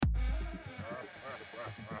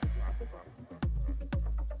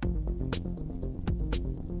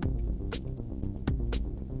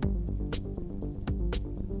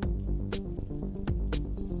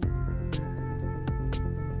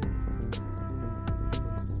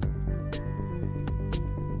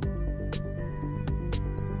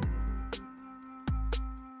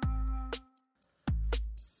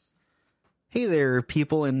Hey there,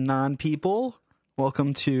 people and non-people.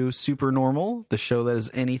 Welcome to Super Normal, the show that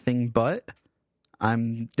is anything but.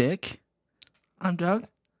 I'm Nick. I'm Doug.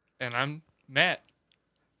 And I'm Matt.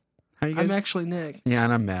 How you guys? I'm actually Nick. Yeah,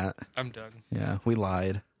 and I'm Matt. I'm Doug. Yeah, we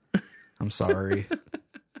lied. I'm sorry.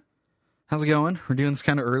 How's it going? We're doing this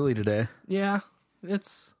kind of early today. Yeah,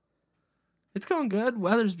 it's going good.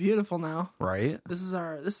 Weather's beautiful now. Right? This is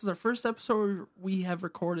our first episode we have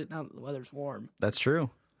recorded now that the weather's warm. That's true.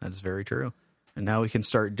 That is very true. And now we can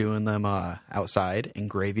start doing them outside in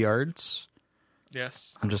graveyards.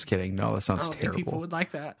 Yes. I'm just kidding. No, that I sounds don't think terrible. people would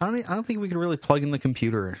like that. I don't think we could really plug in the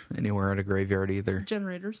computer anywhere at a graveyard either.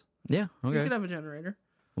 Generators. Yeah, We okay. could have a generator.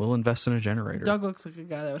 We'll invest in a generator. Doug looks like a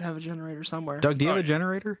guy that would have a generator somewhere. Doug, do you Oh, have a yeah.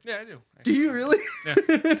 generator? Yeah, I do. Do you really? Yeah.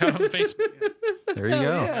 Down on the basement. Yeah. There you Hell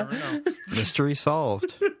go. yeah. Never know. Mystery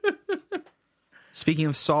solved. Speaking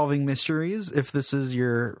of solving mysteries, if this is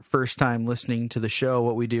your first time listening to the show,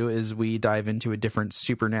 what we do is we dive into a different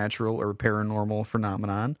supernatural or paranormal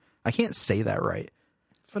phenomenon. I can't say that right.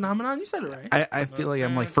 Phenomenon? You said it right. I feel like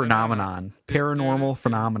I'm like phenomenon. Paranormal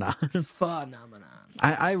phenomenon. Phenomenon.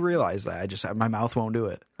 I realize that. My mouth won't do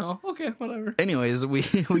it. Oh, okay, whatever. Anyways, we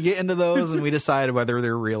get into those and we decide whether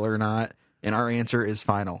they're real or not. And our answer is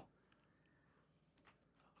final.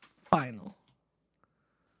 Final.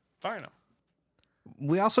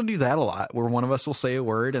 We also do that a lot, where one of us will say a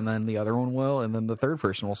word, and then the other one will, and then the third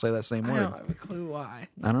person will say that same I word. don't have a clue why.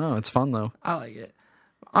 I don't know. It's fun, though. I like it.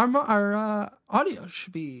 Our audio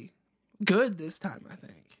should be good this time, I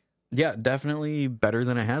think. Yeah, definitely better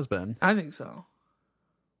than it has been. I think so.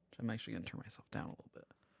 I'm actually going to turn myself down a little bit.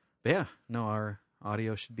 But yeah, no, our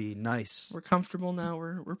audio should be nice. We're comfortable now.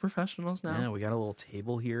 We're professionals now. Yeah, we got a little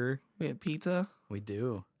table here. We have pizza. We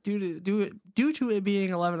do. Due to it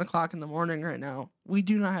being 11 o'clock in the morning right now, we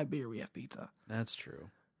do not have beer. We have pizza. That's true.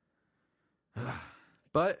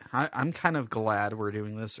 But I'm kind of glad we're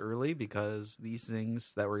doing this early because these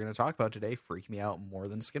things that we're going to talk about today freak me out more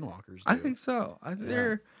than skinwalkers do. I think so.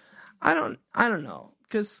 Yeah. I don't know,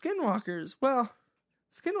 because skinwalkers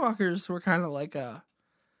were kind of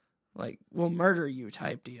like we'll murder you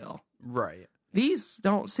type deal. Right. These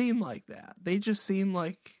don't seem like that. They just seem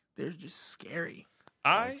like they're just scary.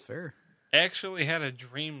 I That's fair. actually had a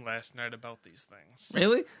dream last night about these things.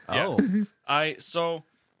 Really? Yeah. Oh,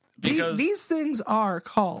 Because These things are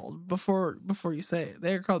called, before you say it,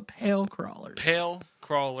 they're called pale crawlers. pale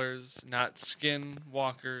crawlers, not skin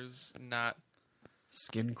walkers, not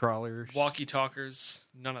skin crawlers. walkie talkers,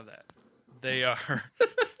 none of that. They are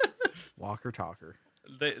Walker talker.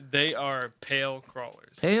 they are pale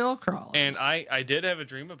crawlers. Pale crawlers. And I did have a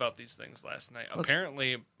dream about these things last night.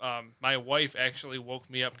 Apparently, my wife actually woke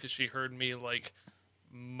me up because she heard me like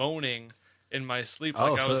moaning in my sleep.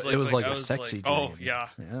 Oh, like, I so was it was like I a was sexy like, dream. Oh yeah,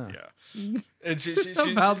 Yeah. yeah. And she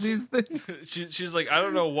about these things. she's like, I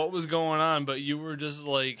don't know what was going on, but you were just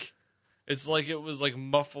like, it's like it was like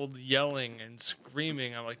muffled yelling and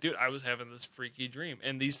screaming. I'm like, dude, I was having this freaky dream,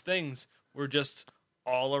 and these things were just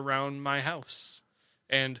all around my house.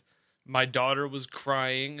 And my daughter was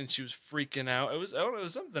crying and she was freaking out. It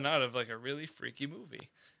was something out of like a really freaky movie.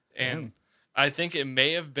 And Damn. I think it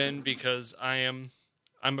may have been because I'm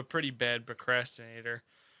a pretty bad procrastinator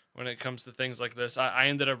when it comes to things like this. I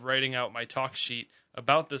ended up writing out my talk sheet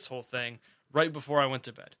about this whole thing right before I went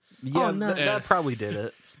to bed. Yeah, Oh, no. that probably did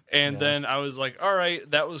it. And Yeah. then I was like, all right,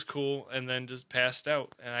 that was cool, and then just passed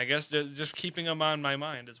out. And I guess just keeping them on my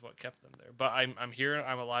mind is what kept them there. But I'm here.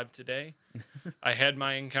 I'm alive today. I had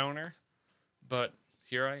my encounter, but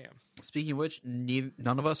here I am. Speaking of which,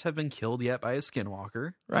 none of us have been killed yet by a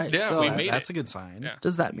skinwalker. Right. Yeah, so we That- made that's it. a good sign. Yeah.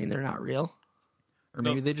 does that mean they're not real? Or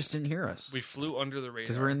maybe No. they just didn't hear us. We flew under the radar.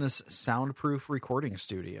 Because we're in this soundproof recording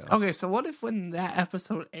studio. Okay, so what if when that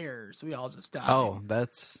episode airs, we all just die? Oh,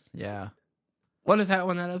 yeah. What if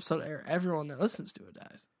when that episode airs, everyone that listens to it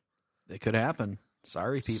dies? It could happen.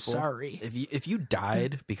 Sorry, people. Sorry. If you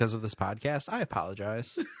died because of this podcast, I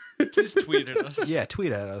apologize. Please tweet at us. Yeah,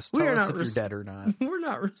 tweet at us. We Tell are us not if you're dead or not. We're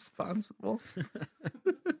not responsible.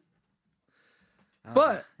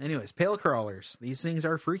 But Anyways, pale crawlers. These things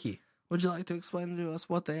are freaky. would you like to explain to us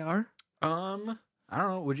what they are? I don't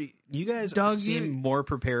know. Would you guys Doug, seem more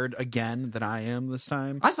prepared again than I am this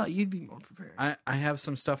time? I thought you'd be more prepared. I have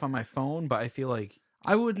some stuff on my phone, but I feel like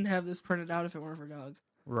I wouldn't have this printed out if it weren't for Doug.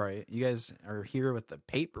 right. You guys are here with the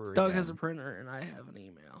paper. Doug again. has a printer and I have an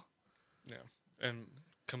email. Yeah. And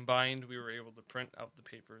combined, we were able to print out the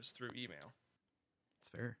papers through email. That's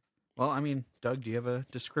fair. Well, I mean, Doug, do you have a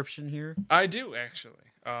description here? I do,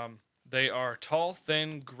 actually. They are tall,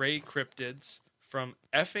 thin, gray cryptids from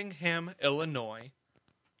Effingham, Illinois.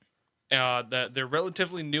 That they're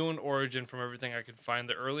relatively new in origin from everything I could find.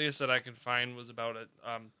 The earliest that I could find was about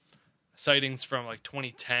sightings from like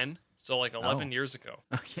 2010, so like 11 years ago.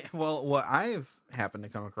 Okay, well, what I've happened to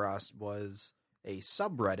come across was a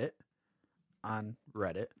subreddit on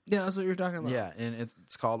Reddit. Yeah, that's what you're talking about. Yeah, and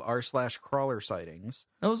it's called r/crawler sightings.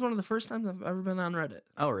 That was one of the first times I've ever been on Reddit.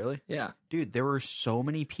 Oh, really? Yeah. Dude, there were so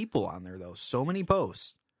many people on there, though. So many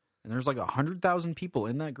posts. And there's like 100,000 people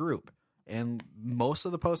in that group. And most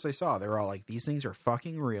of the posts I saw, they were all like, these things are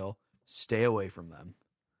fucking real. Stay away from them.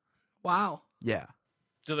 Wow. Yeah.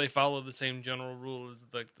 Do they follow the same general rule as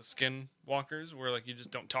like the skinwalkers, where like you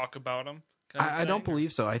just don't talk about them? I don't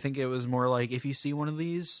believe so. I think it was more like, if you see one of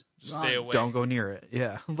these, Just stay away. don't go near it.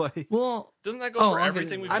 Yeah. Like, Well, Doesn't that go Oh, for okay.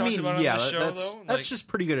 everything we've I talked mean, about yeah, on the show, that's though? that's Like, just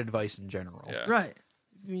pretty good advice in general. Yeah. right.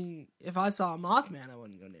 I mean, if I saw a Mothman, I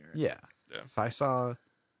wouldn't go near it. Yeah. Yeah. If I saw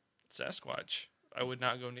Sasquatch. I would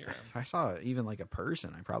not go near him. if I saw even like a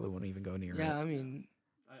person, I probably wouldn't even go near Yeah, it. I mean,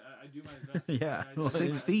 I do my best. Yeah. I do 6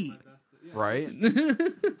 my feet. best to- yeah, Right?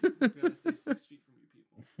 gotta stay 6 feet from you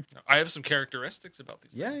people. I have some characteristics about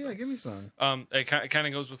these Yeah, things. yeah, give me some. It kind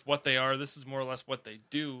of goes with what they are. This is more or less what they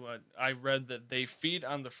do. I read that they feed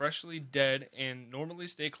on the freshly dead and normally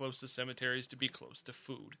stay close to cemeteries to be close to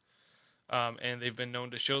food. And they've been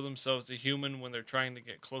known to show themselves to human when they're trying to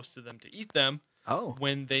get close to them to eat them, Oh.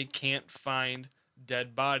 when they can't find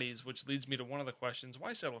dead bodies, which leads me to one of the questions: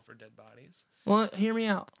 why settle for dead bodies? well, hear me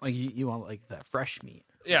out. Like you want like that fresh meat.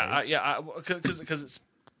 Yeah, right? because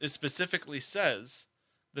it specifically says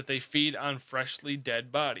that they feed on freshly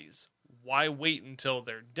dead bodies. Why wait until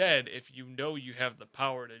they're dead if you know you have the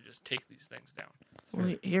power to just take these things down?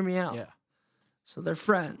 Well, hear me out. Yeah. So they're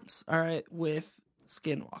friends, all right, with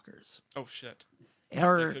skinwalkers. Oh shit!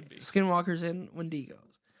 Or could be. skinwalkers and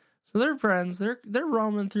Wendigos. So they're friends. They're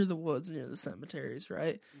roaming through the woods near the cemeteries,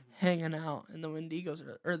 right? Hanging out, and the Wendigos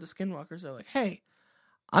or the skinwalkers are like, "Hey,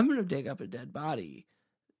 I'm gonna dig up a dead body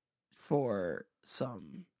for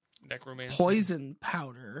some Necromancy. poison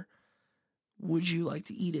powder. Would you like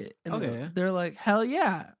to eat it?" And Okay. they're like, "Hell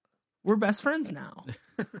yeah, we're best friends now."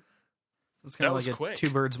 It's kind That of was like a quick. 2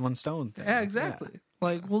 birds, 1 stone thing. Yeah, exactly.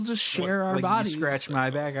 Like we'll just share our Like bodies. you scratch my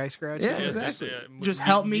back, I scratch Yeah, yours. exactly. yeah. Just Mu-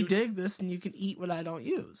 help me mu- dig this, and you can eat what I don't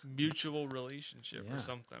use. Mutual relationship Yeah. or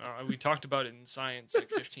something. We talked about it in science like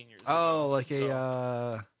 15 years ago. Oh, like So,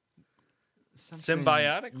 a something-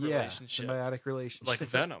 Symbiotic yeah, relationship. symbiotic relationship. like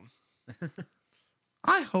Venom.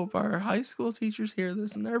 I hope our high school teachers hear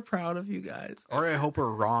this and they're proud of you guys. Or I hope we're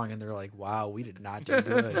wrong and they're like, "Wow, we did not do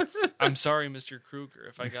good." I'm sorry, Mr. Kruger,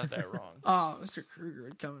 if I got that wrong. Oh, Mr. Kruger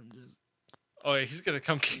would come and just Oh, yeah, he's gonna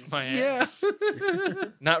come kick my ass. yes.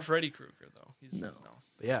 Not Freddy Krueger though. No.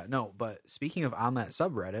 But yeah, no. But speaking of on that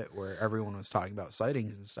subreddit where everyone was talking about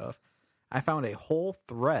sightings and stuff, I found a whole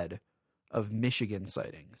thread of Michigan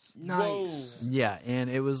sightings. Nice. Yeah, and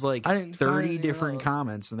it was like I didn't find 30 any of different those.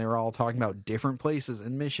 comments, and they were all talking about different places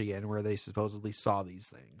in Michigan where they supposedly saw these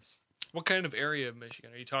things. What kind of area of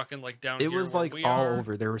Michigan are you talking? Like down It here was where like we all are?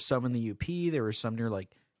 over. There were some in the UP. There were some near like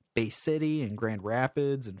Bay City and Grand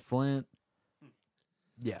Rapids and Flint.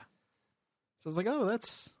 Yeah. So I was like, oh,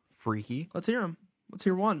 that's freaky. Let's hear them. Let's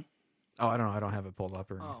hear one. Oh, I don't know. I don't have it pulled up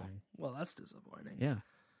or Oh, anything. well, that's disappointing. Yeah.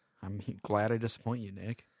 I'm glad I disappoint you,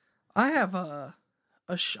 Nick. I have I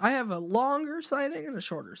have a longer sighting and a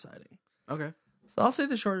shorter sighting. Okay. So I'll say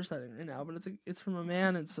the shorter sighting right now, but it's from a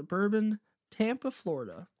man in suburban Tampa,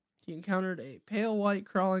 Florida. He encountered a pale white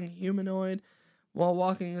crawling humanoid while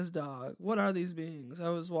walking his dog. What are these beings? I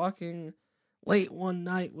was walking late one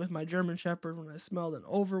night with my German Shepherd when I smelled an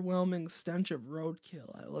overwhelming stench of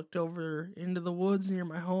roadkill. I looked over into the woods near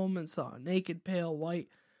my home and saw a naked, pale white,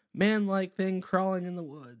 man-like thing crawling in the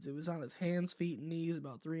woods. It was on its hands, feet, and knees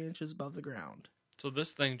about 3 inches above the ground. So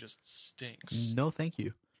this thing just stinks. No, thank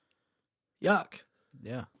you. Yuck.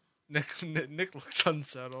 Yeah. Nick looks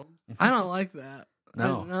unsettled. I don't like that.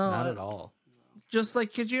 No, No, not at all. Just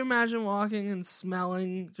like, could you imagine walking and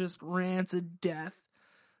smelling just rancid death,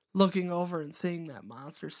 looking over and seeing that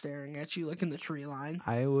monster staring at you like in the tree line?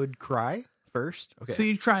 I would cry first. Okay. So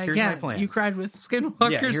you'd cry Here's my again. plan. You cried with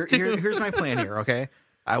skinwalkers too. here's my plan here, okay?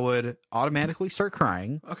 I would automatically start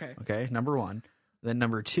crying. Okay. Okay, number 1. Then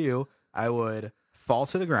number 2, I would fall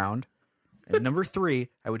to the ground. And number 3,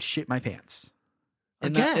 I would shit my pants. In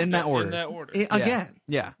Again? that order. In that order. Again.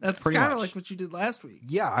 Yeah. That's pretty kind of much. like what you did last week.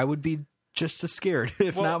 Yeah, I would be just as scared,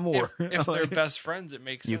 if Well, not more. If they're best friends, it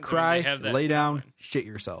makes You sense. I mean, cry, they have that lay in down, common. shit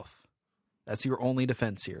yourself. That's your only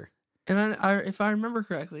defense here. And I, if I remember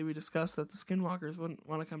correctly, we discussed that the skinwalkers wouldn't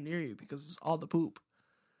want to come near you because it's all the poop.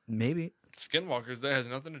 Maybe. Skinwalkers, that has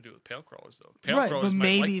nothing to do with pale crawlers, though. Pale Right, crawlers but might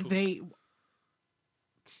maybe like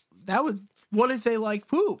poop. what if they like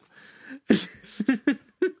poop?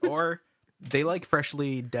 Or they like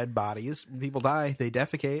freshly dead bodies. When people die, they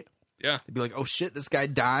defecate. Yeah. They'd be like, "Oh shit, this guy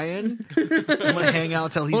dying. I'm gonna hang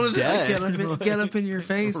out till he's What if they dead." get up in your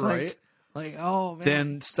face, Right. like, oh man.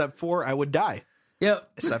 Then step 4, I would die. Yep.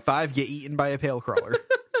 Step 5, get eaten by a pale crawler.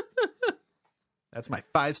 That's my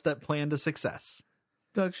 5-step plan to success.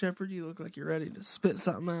 Doug Shepard, you look like you're ready to spit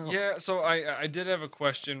something out. Yeah, so I did have a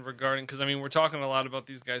question regarding, because I mean we're talking a lot about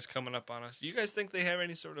these guys coming up on us. Do you guys think they have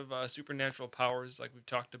any sort of supernatural powers like we've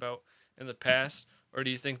talked about in the past, or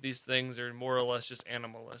do you think these things are more or less just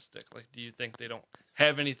animalistic? Like, do you think they don't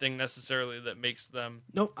have anything necessarily that makes them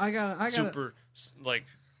Nope. I got super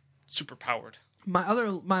powered?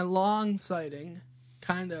 my long sighting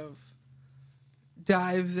kind of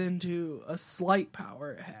dives into a slight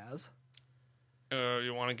power it has.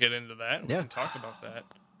 You want to get into that? We Yeah. can talk about that.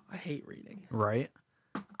 I hate reading. Right?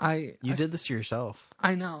 I Did this to yourself.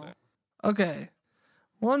 I know. Okay.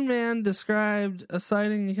 One man described a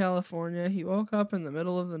sighting in California. He woke up in the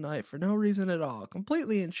middle of the night for no reason at all,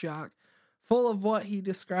 completely in shock, full of what he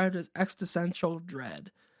described as existential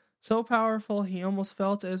dread. So powerful, he almost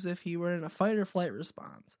felt as if he were in a fight or flight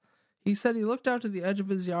response. He said he looked out to the edge of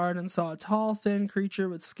his yard and saw a tall, thin creature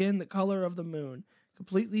with skin the color of the moon,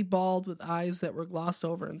 completely bald with eyes that were glossed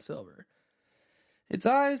over in silver. Its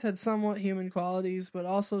eyes had somewhat human qualities, but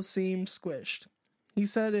also seemed squished. He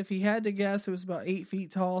said if he had to guess, it was about 8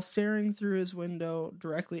 feet tall, staring through his window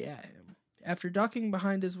directly at him. After ducking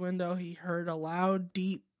behind his window, he heard a loud,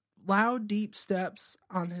 deep steps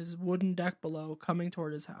on his wooden deck below, coming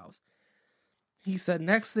toward his house. He said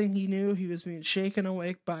next thing he knew, he was being shaken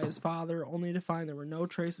awake by his father, only to find there were no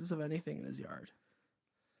traces of anything in his yard.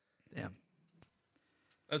 Damn.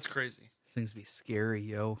 That's crazy. These things be scary,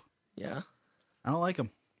 yo. Yeah. I don't like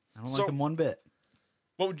them. I don't So- like them one bit.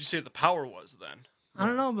 What would you say the power was then? I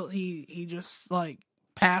don't know, but he just, like,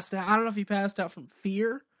 passed out. I don't know if he passed out from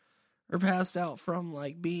fear or passed out from,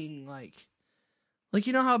 like, being, like,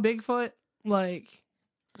 you know how Bigfoot, like,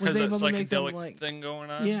 was Has that able to make them, psychedelic like, thing going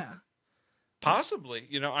on? yeah. Possibly.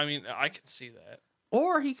 I mean, I could see that.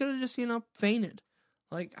 Or he could have just, fainted.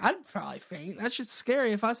 Like, I'd probably faint. That's just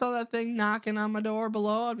scary. If I saw that thing knocking on my door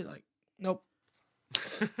below, I'd be like, nope.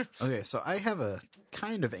 Okay, so I have a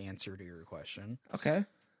kind of answer to your question. Okay.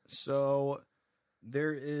 So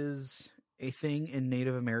there is a thing in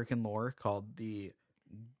Native American lore called I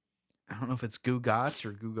don't know if it's Googots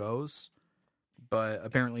or Googos, but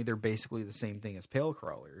apparently they're basically the same thing as pale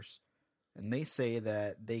crawlers. And they say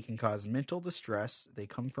that they can cause mental distress. They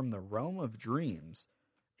come from the realm of dreams.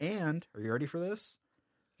 And, are you ready for this?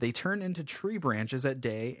 They turn into tree branches at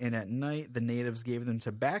day, and at night the natives gave them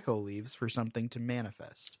tobacco leaves for something to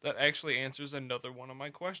manifest. That actually answers another one of my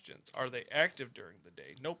questions. Are they active during the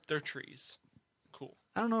day? Nope, they're trees. Cool.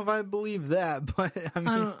 I don't know if I believe that, but I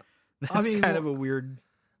mean, that's I mean, kind of a weird...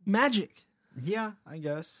 Magic. Yeah, I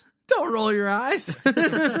guess. Don't roll your eyes. I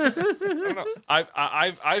don't know.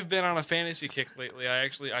 I've been on a fantasy kick lately. I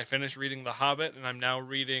finished reading The Hobbit, and I'm now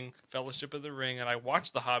reading Fellowship of the Ring, and I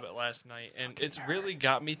watched The Hobbit last night, and it's really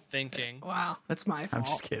got me thinking. Wow, that's my fault. I'm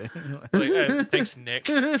just kidding. Like, thanks, Nick.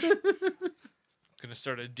 Gonna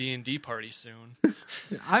start a D&D party soon.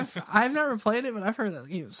 I've never played it, but I've heard that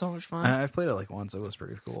game is so much fun. I've played it like once. It was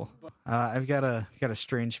pretty cool. I've got a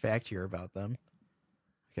strange fact here about them.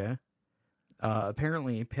 Okay.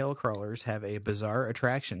 Apparently, pale crawlers have a bizarre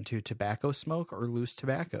attraction to tobacco smoke or loose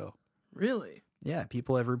tobacco. Really? Yeah,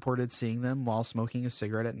 people have reported seeing them while smoking a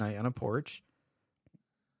cigarette at night on a porch.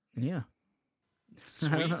 And yeah.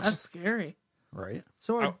 I don't know. That's scary. Right?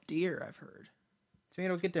 So are Oh. deer, I've heard.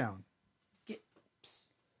 Tomato, get down. Get.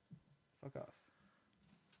 Fuck off.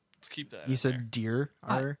 Let's keep that. You in said there. deer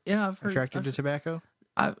are Yeah, I've heard. attracted to tobacco?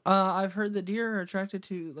 I've heard the deer are attracted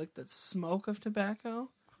to like the smoke of tobacco,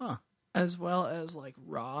 Huh. as well as like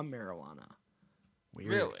raw marijuana,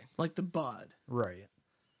 Weird. Really? like the bud. Right.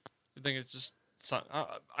 You think it's just?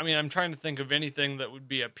 I mean, I'm trying to think of anything that would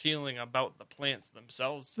be appealing about the plants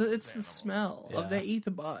themselves. to It's these the animals. smell Yeah. of they eat the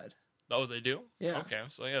bud. Oh, they do? Yeah. Okay,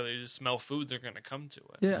 so yeah, they just smell food. They're gonna come to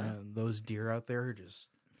it. Yeah. And those deer out there are just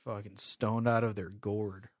fucking stoned out of their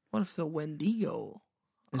gourd. What if the Wendigo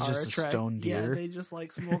It's are just a attract- stoned Yeah, deer. they just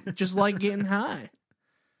like smoke, just like getting high.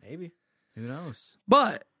 Maybe. Who knows?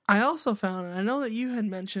 But I also found, and I know that you had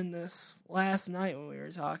mentioned this last night when we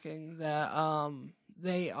were talking, that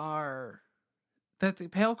that the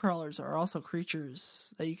pale crawlers are also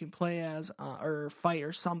creatures that you can play as or fight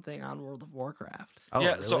or something on World of Warcraft. Oh,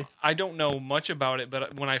 yeah, really? so I don't know much about it,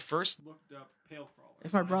 but when I first looked up Pale Crawler,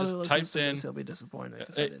 If my I brother just listens typed to this, in- he'll be disappointed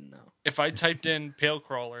because I didn't know. if I typed in Pale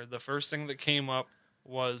Crawler, the first thing that came up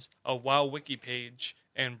was a WoW wiki page,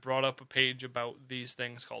 and brought up a page about these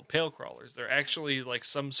things called pale crawlers. They're actually like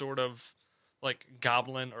some sort of like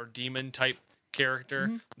goblin or demon type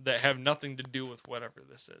character that have nothing to do with whatever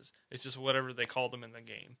this is. It's just whatever they call them in the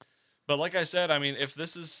game. But like I said, I mean, if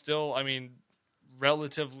this is still, I mean,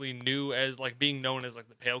 relatively new as like being known as like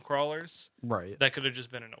the pale crawlers, Right. that could have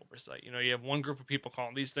just been an oversight. You know, you have one group of people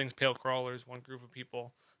calling these things pale crawlers, one group of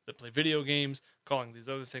people that play video games calling these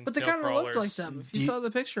other things But they pale kind of crawlers. looked like them if you saw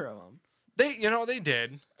the picture of them. They, you know, they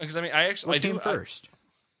did. Because I mean, I actually, What came first?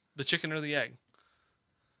 the chicken or the egg,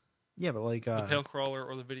 Yeah, but like, the pale crawler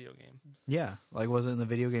or the video game. yeah, like was it in the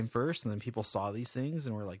video game first, and then people saw these things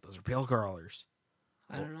and were like, "Those are pale crawlers."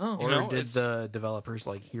 I don't know. You Or know, did it's- the developers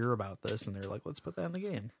like hear about this and they're like, "Let's put that in the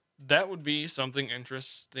game"? That would be something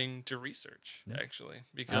interesting to research, actually, I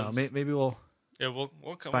don't because know, maybe we'll yeah, we'll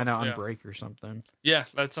come find up, out on yeah. break or something. Yeah,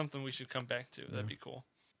 that's something we should come back to. That'd be cool.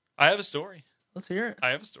 I have a story. Let's hear it. I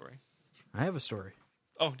have a story. I have a story.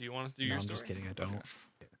 Oh, do you want to do No, your I'm story? just kidding. I don't.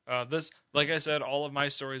 This, like I said, all of my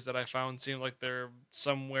stories that I found seem like they're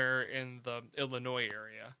somewhere in the Illinois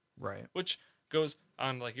area, Right. which goes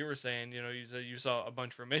on, like you were saying, you know, you said you saw a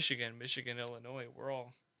bunch from Michigan, Illinois. We're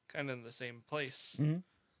all kind of in the same place, Mhm.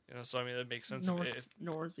 you know. So I mean, that makes sense.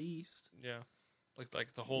 Northeast. Yeah, like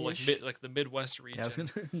the whole Ish. like the Midwest region. Yeah, I was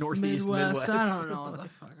gonna northeast, Midwest. Midwest. I don't know what the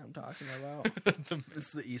fuck I'm talking about.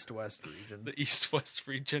 It's the east-west region. The east-west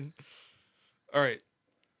region. All right.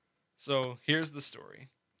 So here's the story.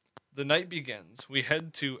 The night begins. We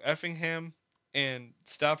head to Effingham and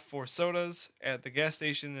stop for sodas at the gas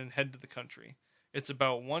station and head to the country. It's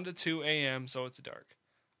about 1 to 2 a.m., so it's dark.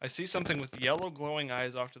 I see something with yellow glowing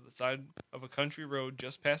eyes off to the side of a country road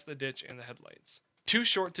just past the ditch and the headlights. Too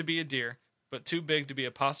short to be a deer, but too big to be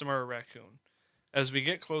a possum or a raccoon. As we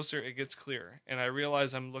get closer, it gets clearer, and I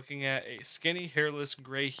realize I'm looking at a skinny, hairless,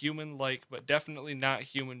 gray, human-like, but definitely not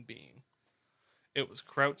human being. It was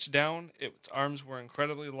crouched down, its arms were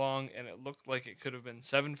incredibly long, and it looked like it could have been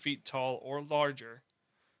 7 feet tall or larger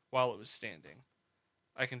while it was standing.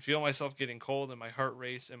 I can feel myself getting cold and my heart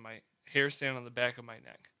race and my hair stand on the back of my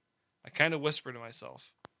neck. I kind of whisper to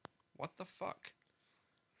myself, "What the fuck?"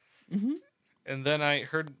 Mm-hmm. And then I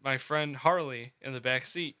heard my friend Harley in the back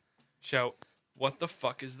seat shout, "What the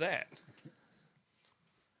fuck is that?"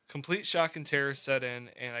 Complete shock and terror set in,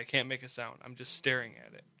 and I can't make a sound. I'm just staring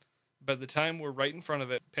at it. By the time we're right in front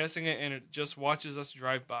of it, passing it, and it just watches us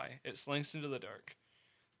drive by, it slinks into the dark.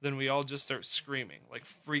 Then we all just start screaming, like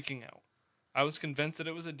freaking out. I was convinced that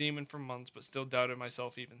it was a demon for months, but still doubted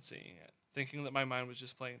myself even seeing it, thinking that my mind was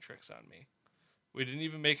just playing tricks on me. We didn't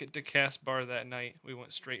even make it to Cass Bar that night. We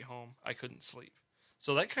went straight home. I couldn't sleep.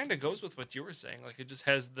 So that kind of goes with what you were saying. Like, it just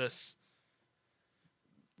has this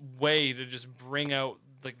way to just bring out,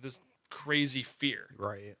 like, this crazy fear.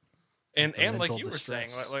 Right. And The like mental you were saying,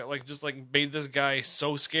 distress. like just like made this guy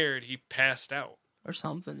so scared he passed out. Or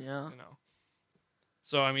something, yeah. You know.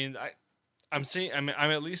 So I mean, I'm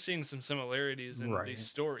at least seeing some similarities in Right. these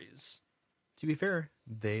stories. To be fair,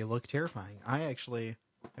 they look terrifying. I actually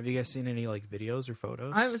have you guys seen any like videos or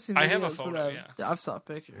photos? I haven't seen videos, I have a photo, but I've saw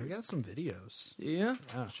pictures. I've got some videos. Yeah.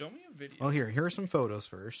 Yeah. Show me a video. Well, here are some photos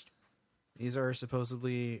first. These are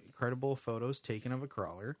supposedly credible photos taken of a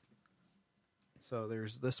crawler. So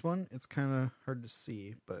there's this one. It's kind of hard to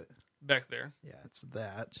see, but Back there. yeah, it's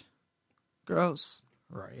that. Gross.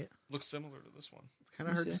 Right. Looks similar to this one. It's kind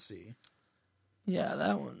of Let me hard to see. Yeah,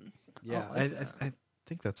 that one. Yeah, I like that. I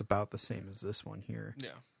think that's about the same as this one here.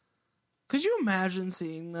 Yeah. Could you imagine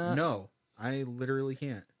seeing that? No, I literally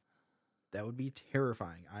can't. That would be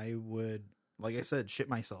terrifying. I would, like I said, shit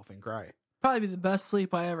myself and cry. Probably be the best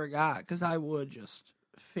sleep I ever got because I would just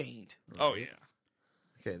faint. Oh Right? yeah.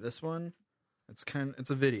 Okay, this one, it's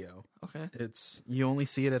a video. Okay. You only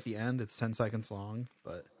see it at the end. It's 10 seconds long,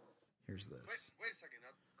 but here's this. Wait a second.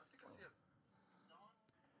 I think I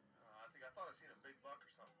see I thought I seen a big buck or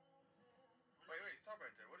something. Wait, stop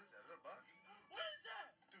right there. What is that? Is that a buck? What is that?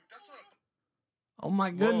 Dude, that's not. Oh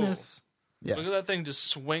my goodness. Yeah. Look at that thing just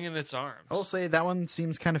swinging its arms. I'll say that one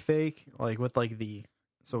seems kind of fake, like with like the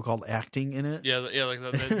so-called acting in it. Yeah, like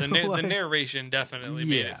the Like- narration definitely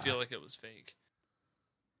made it Yeah. feel like it was fake.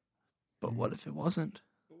 But what if it wasn't?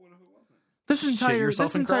 But what if it wasn't? This Shit yourself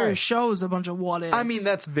this and entire cry. show is a bunch of what ifs. I mean,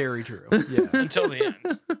 that's very true. Yeah. Until the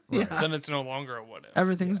end. Yeah. Then it's no longer a what if.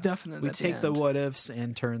 Everything's definite. We at take the, the end. what ifs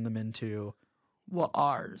and turn them into what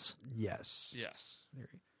ours. yes. Yes.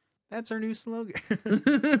 That's our new slogan.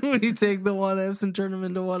 We take the what ifs and turn them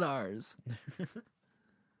into what ours.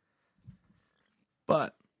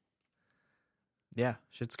 But Yeah,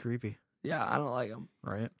 shit's creepy, yeah, I don't like them.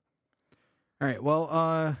 right? All right. Well,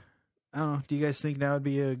 I don't know. Do you guys think now would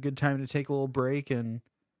be a good time to take a little break and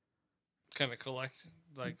Kind of collect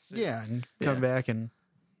like Yeah, and come Yeah. back and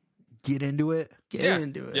get into it. Get Yeah.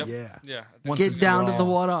 into it. Yep. Yeah. Yeah. I think Once Get and down for to the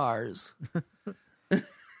all. what are's.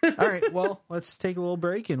 All right, well, let's take a little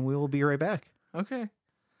break and we will be right back. Okay.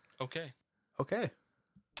 okay. Okay.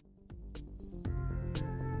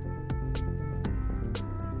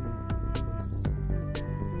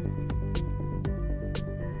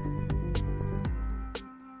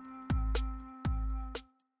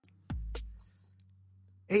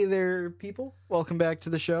 Hey there, people. Welcome back to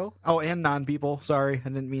the show. Oh, and non-people. Sorry, I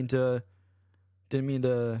didn't mean to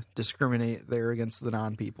discriminate there against the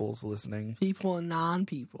non-peoples listening. People and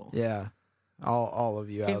non-people. Yeah, all of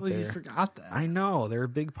you Can't out believe you there. forgot that. I know they're a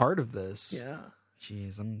big part of this. Yeah.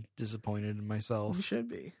 Jeez, I'm disappointed in myself. You should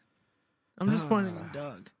be. I'm disappointed in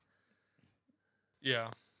Doug. Yeah.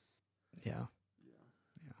 Yeah.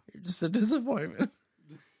 You're just a disappointment.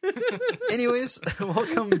 Anyways,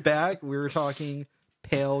 welcome back. We were talking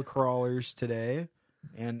Pale Crawlers today,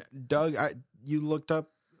 and Doug, you looked up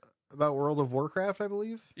about World of Warcraft, I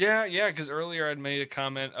believe. Yeah, because earlier I'd made a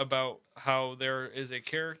comment about how there is a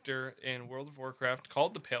character in World of Warcraft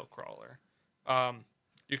called the Pale Crawler.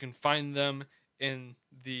 You can find them in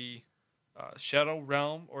the Shadow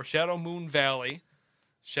Realm or Shadow Moon Valley.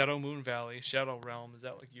 Shadow Moon Valley, Shadow Realm. Is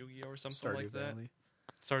that like Yu-Gi-Oh or something Stardew like that? Valley.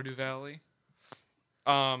 Stardew Valley.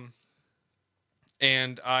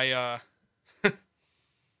 And I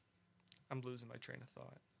I'm losing my train of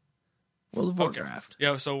thought. World of Okay. Warcraft.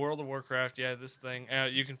 Yeah, so World of Warcraft, yeah, this thing.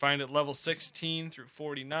 You can find it level 16 through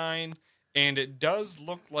 49, and it does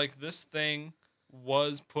look like this thing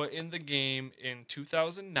was put in the game in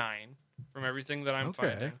 2009, from everything that I'm Okay.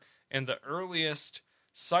 finding. And the earliest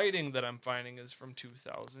sighting that I'm finding is from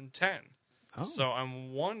 2010. Oh, So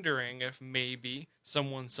I'm wondering if maybe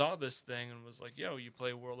someone saw this thing and was like, yo, you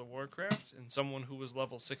play World of Warcraft? And someone who was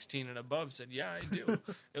level 16 and above said, yeah, I do.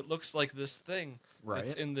 It looks like this thing right.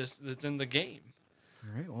 that's in the game.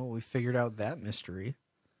 All right. Well, we figured out that mystery.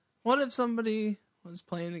 What if somebody was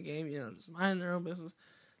playing the game, just minding their own business?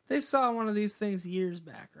 They saw one of these things years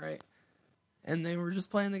back, right? And they were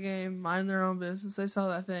just playing the game, minding their own business. They saw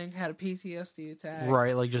that thing, had a PTSD attack.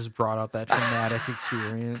 Right, like just brought up that traumatic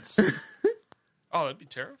experience. Oh, that'd be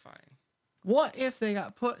terrifying. What if they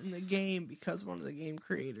got put in the game because one of the game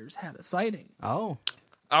creators had a sighting? Oh,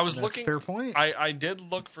 I was that's looking. a fair point. I did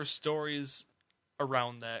look for stories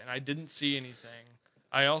around that, and I didn't see anything.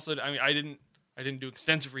 I didn't do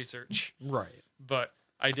extensive research, Right. but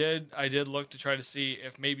I did look to try to see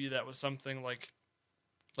if maybe that was something like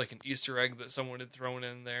an Easter egg that someone had thrown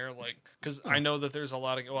in there, like because I know that there's a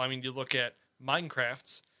lot of. Well, I mean, you look at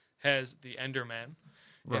Minecraft's has the Enderman.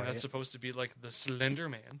 Right. And that's supposed to be like the Slender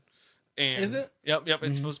Man. And Is it? Yep. It's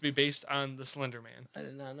Mhm. supposed to be based on the Slender Man. I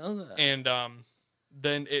did not know that. And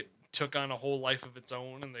then it took on a whole life of its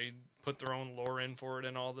own, and they put their own lore in for it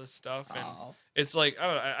and all this stuff. And Oh. it's like I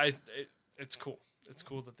don't know, it's cool. It's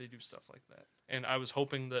cool that they do stuff like that. And I was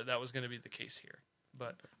hoping that that was going to be the case here,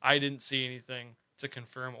 but I didn't see anything to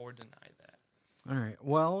confirm or deny that. All right.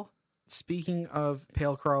 Well, speaking of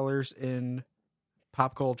Pale Crawlers in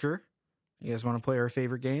pop culture, you guys want to play our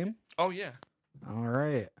favorite game? Oh yeah. All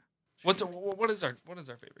right. What is our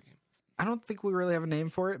favorite game? I don't think we really have a name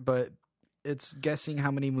for it, but it's guessing how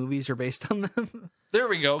many movies are based on them. There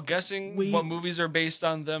we go. Guessing We- what movies are based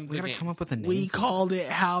on them. We The gotta game. come up with a name. We for called it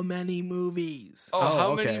How Many Movies? Oh,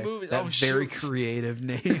 how okay. many movies? That Oh, very shoot. creative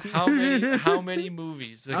name. How many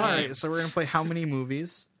movies? The All game. right, so we're gonna play how many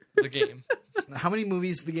movies? The game. How many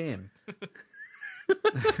movies? The game.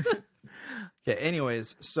 Okay.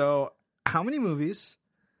 Anyways, so how many movies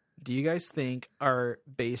do you guys think are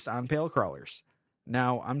based on Pale Crawlers?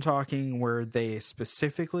 Now, I'm talking where they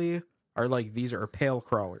specifically are like these are Pale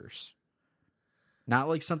Crawlers, not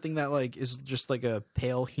like something that like is just like a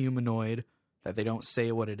pale humanoid that they don't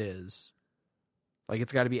say what it is. Like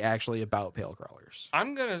it's got to be actually about Pale Crawlers.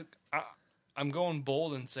 I'm going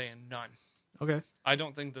bold and saying none. Okay. I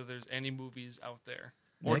don't think that there's any movies out there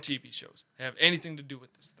or Nick? TV shows that have anything to do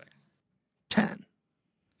with this thing. 10.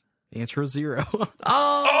 The answer is 0.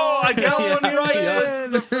 Oh, I got one Yeah. right. Yeah.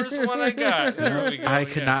 That's the first one I got. There we go. I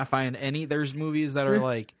could yeah. not find any. There's movies that are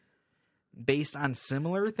like based on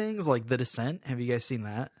similar things, like The Descent. Have you guys seen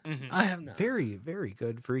that? Mhm. I have not. Very, very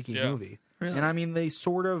good freaky Yeah. movie. Really? And I mean, they're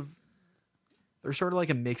sort of like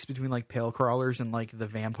a mix between like Pale Crawlers and like the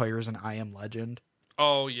vampires and I Am Legend.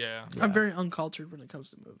 Oh yeah. I'm very uncultured when it comes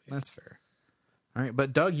to movies. That's fair. All right,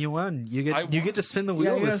 but Doug, you won. You I get you won. get to spin the Yeah,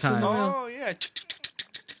 wheel you this gotta spin time. the wheel. Oh yeah.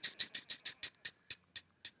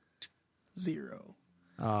 0.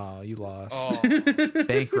 Oh, you lost. Oh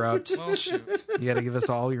Bankrupt. well, shoot. You got to give us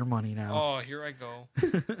all your money now. Oh, here I go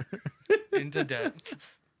into debt.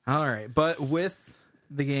 All right, but with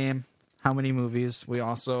the game, how many movies, we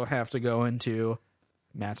also have to go into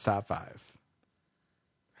Matt's top 5.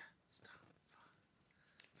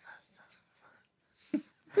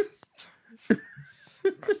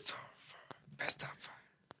 Best top 5.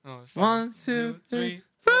 Oh, 1, 2, 3.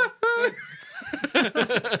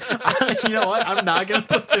 You know what? I'm not going to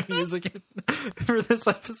put the music in for this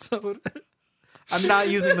episode. I'm not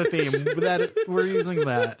using the theme. But we're using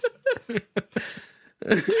that.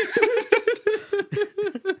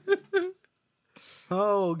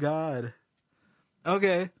 Oh, God.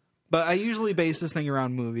 Okay. But I usually base this thing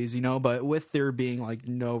around movies, but with there being like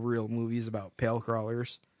no real movies about pale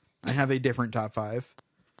crawlers, I have a different top 5.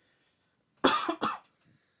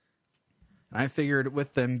 And I figured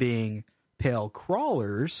with them being pale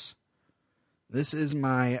crawlers, this is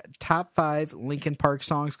my top 5 Linkin Park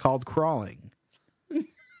songs called Crawling.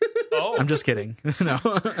 Oh, I'm just kidding. No.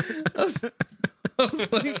 I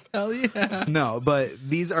was like, hell yeah. No, but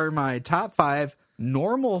these are my top 5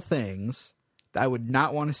 normal things that I would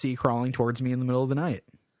not want to see crawling towards me in the middle of the night.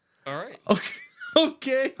 all right.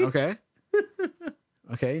 Okay. Okay?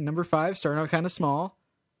 Okay, number 5, starting out kind of small,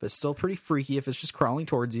 but still pretty freaky if it's just crawling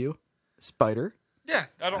towards you. Spider. Yeah,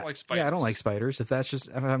 I don't like spiders. Yeah, I don't like spiders. If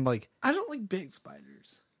I'm like, I don't like big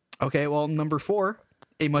spiders. okay, well, number 4,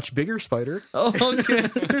 a much bigger spider, Oh, okay.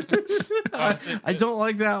 Honestly, I don't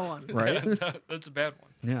like that one. right? that's a bad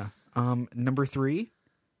one. Yeah. Number 3,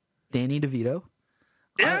 Danny DeVito.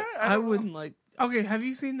 Yeah, I wouldn't like. Okay, have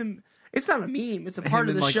you seen them? It's not a meme. It's a part Him of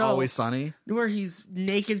in, the like, show Always Sunny. where he's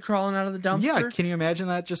naked crawling out of the dumpster. Yeah, can you imagine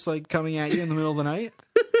that just like coming at you in the middle of the night?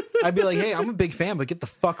 I'd be like, hey, I'm a big fan, but get the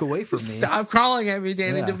fuck away from me. Stop crawling at me,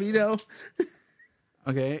 Danny Yeah. DeVito.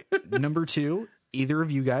 Okay. Number 2, either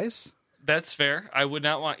of you guys. That's fair. I would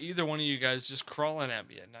not want either one of you guys just crawling at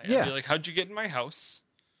me at night. Yeah. I'd be like, how'd you get in my house?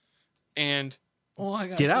 And Oh, I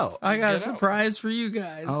got Get out. I got a Get out. surprise for you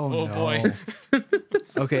guys. Oh, oh no. boy.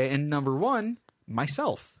 Okay, and number 1,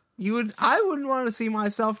 myself. I wouldn't want to see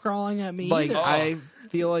myself crawling at me Like, either. I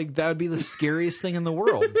feel like that would be the scariest thing in the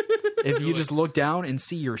world. If you just look down and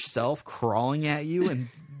see yourself crawling at you in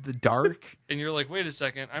the dark. And you're like, wait a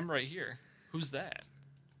second, I'm right here. Who's that?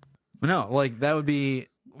 No, like, that would be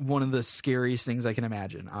one of the scariest things I can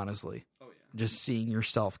imagine, honestly. Oh yeah. Just seeing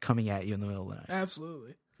yourself coming at you in the middle of the night.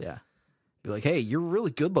 Absolutely. Yeah. Be like, hey, you're really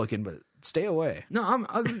good looking, but stay away. No, I'm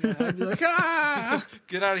ugly guy. I'd be like, ah!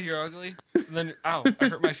 Get out of here, ugly. And then, ow, I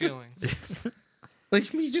hurt my feelings.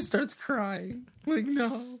 Like, me just starts crying. Like,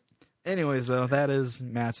 no. Anyways, though, that is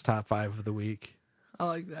Matt's top 5 of the week. I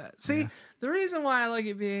like that. See, the reason why I like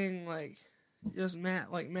it being, like, just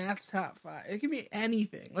Matt's top 5, it can be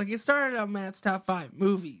anything. Like, it started out Matt's top 5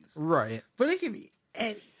 movies, Right. but it can be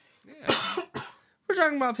anything. Yeah. We're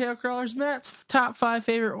talking about pale crawlers. Matt's top 5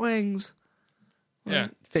 favorite wings. Yeah.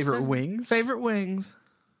 Favorite wings? Favorite wings.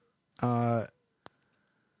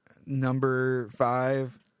 Number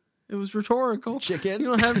 5, It was rhetorical. chicken. You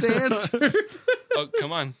don't have to answer. Oh,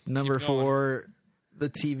 come on. Number Keep going. 4, the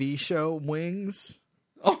TV show Wings.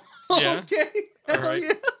 Oh, Yeah. okay. All Hell right.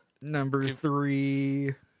 yeah. Number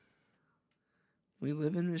 3, We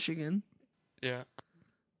live in Michigan. Yeah.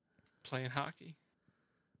 Playing hockey.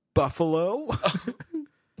 Buffalo.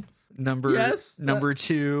 Number Yes. number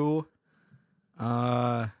 2,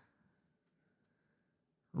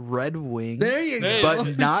 Red Wing. There you There go. you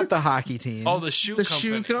But not the hockey team. Oh, the shoe the company.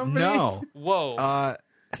 shoe company. No. Whoa.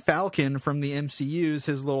 Falcon from the MCU's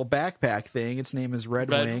his little backpack thing. Its name is Red,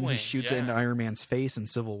 Red Wing. He Wing, shoots it yeah. into Iron Man's face in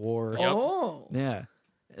Civil War. Yep. Oh. Yeah.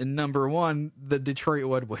 And number 1, the Detroit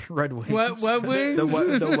Red Wings. Wet Wings? The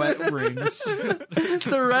wet rings.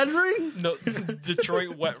 The red rings? No,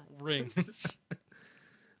 Detroit Wet Rings.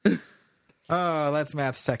 Oh, that's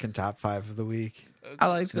Matt's second top 5 of the week. I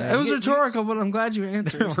liked that. Yeah, It was you- rhetorical, but I'm glad you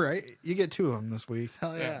answered. Right? You get 2 of them this week.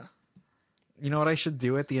 Hell yeah. Yeah. You know what I should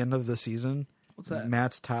do at the end of the season? What's that?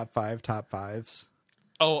 Matt's top 5s.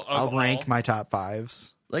 Oh, of I'll rank all? my top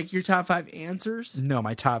 5s. Like your top 5 answers? No,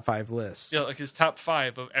 my top 5 lists. Yeah, like his top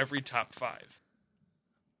 5 of every top 5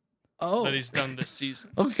 Oh. that he's done this season.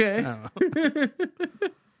 Okay.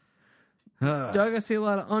 Uh, Doug, I see a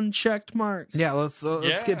lot of unchecked marks. yeah, let's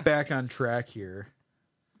Yeah. get back on track here.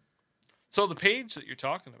 So the page that you're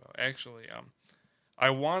talking about, actually, I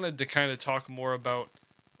wanted to kind of talk more about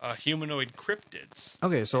humanoid cryptids.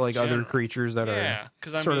 Okay, so like other general. creatures that Yeah, are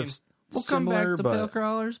 'cause I sort mean, of We'll come back similar, to but pale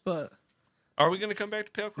crawlers, but Are we going to come back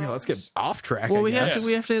to pale crawlers? yeah, let's get off track. well, I we guess.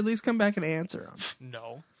 have to at least come back and answer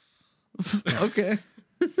No. them. Okay.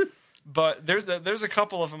 But there's a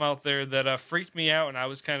couple of them out there that freaked me out, and I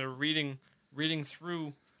was kind of reading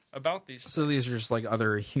through about these. So these are just like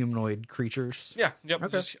other humanoid creatures. Yeah, yep.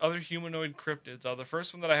 Okay. Just other humanoid cryptids. The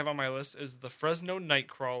first one that I have on my list is the Fresno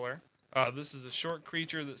Nightcrawler. This is a short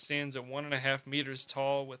creature that stands at 1.5 meters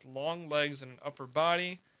tall with long legs and an upper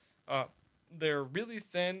body. They're really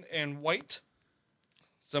thin and white,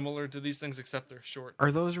 similar to these things, except they're short.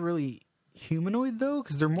 Are those really humanoid though?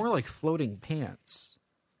 Because they're more like floating pants.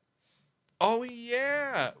 Oh,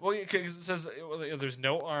 yeah. Well, because it says there's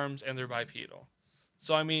no arms and they're bipedal.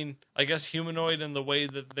 So, I mean, I guess humanoid in the way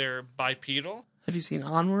that they're bipedal. Have you seen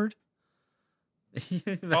Onward?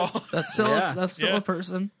 Oh, That's still Yeah. a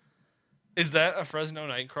person. is that a Fresno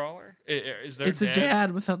Nightcrawler? Is there? It's a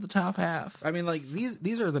dad without the top half. I mean, like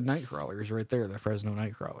these are the Nightcrawlers right there, the Fresno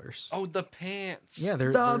Nightcrawlers. Oh, the pants. Yeah,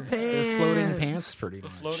 they're floating pants. pants pretty The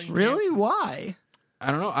much. floating Really? Why? I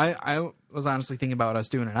don't know. I was honestly thinking about us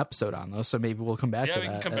doing an episode on those, so maybe we'll come back Yeah, to we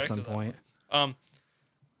can that come at back some to that. point.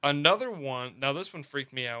 Another one. Now, this one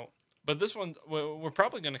freaked me out. But this one, we're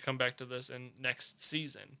probably going to come back to this in next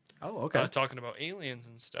season. Oh, okay. Talking about aliens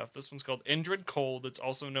and stuff. This one's called Indrid Cold. It's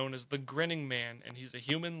also known as the Grinning Man, and he's a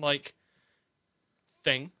human-like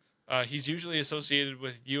thing. He's usually associated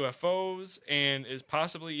with UFOs and is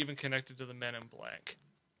possibly even connected to the Men in Black.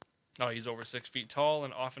 He's over 6 feet tall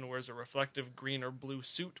and often wears a reflective green or blue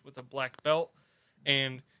suit with a black belt.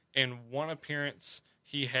 And in one appearance,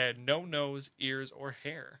 he had no nose, ears, or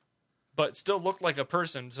hair, but still looked like a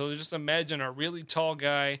person. So just imagine a really tall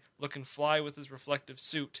guy looking fly with his reflective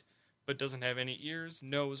suit, but doesn't have any ears,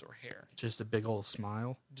 nose, or hair. Just a big old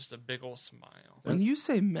smile. Just a big old smile. When you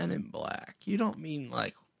say Men in Black, you don't mean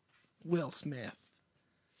like Will Smith.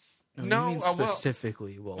 No, you mean well-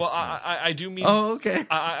 specifically Will Well, Smith. I do mean. Oh, okay.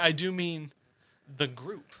 I do mean the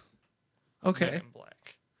group. Men Okay. in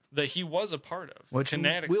Black that he was a part of. Which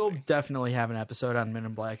kinetically. we'll definitely have an episode on Men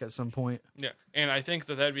in Black at some point. Yeah, and I think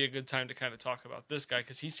that that'd be a good time to kind of talk about this guy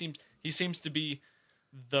because he seems to be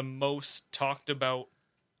the most talked about,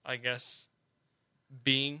 I guess,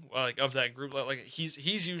 being like of that group. Like he's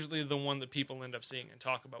usually the one that people end up seeing and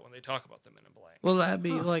talk about when they talk about the Men in Black. Will that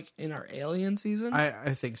be like in our Alien season?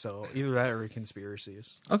 I think so. Either that or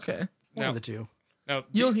conspiracies. Okay. One Now- of the two. Now,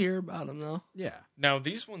 You'll hear about him though. Yeah. Now,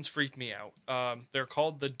 these ones freak me out. They're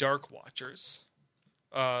called the Dark Watchers.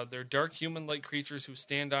 They're dark human-like creatures who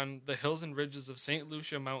stand on the hills and ridges of St.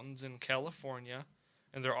 Lucia Mountains in California,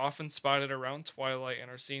 and they're often spotted around twilight and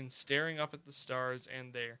are seen staring up at the stars,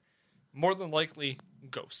 and they're more than likely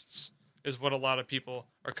ghosts, is what a lot of people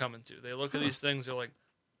are coming to. They look at these things, they're like,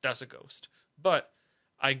 that's a ghost. But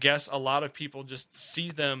I guess a lot of people just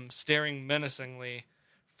see them staring menacingly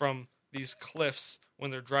from these cliffs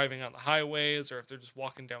when they're driving on the highways or if they're just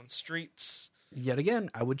walking down streets. Yet again,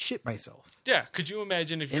 I would shit myself Yeah, could you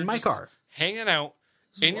imagine if you're in my just car. hanging out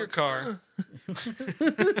in your car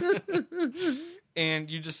and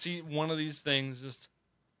you just see one of these things just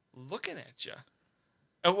looking at you?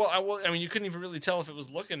 I mean, you couldn't even really tell if it was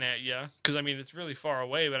looking at you because, I mean, it's really far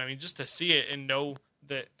away, but I mean, just to see it and know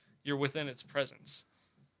that you're within its presence.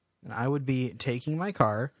 And I would be taking my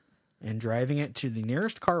car and driving it to the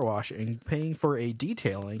nearest car wash and paying for a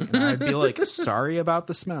detailing. And I'd be like, sorry about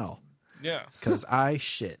the smell. Yeah, Because I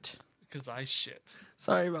shit. because I shit.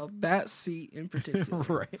 Sorry about that seat in particular.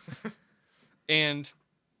 Right. And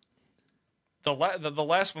the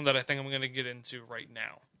last one that I think I'm going to get into right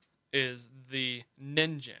now is the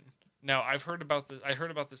Ninjin. Now, I heard about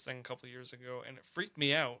this thing a couple of years ago, and it freaked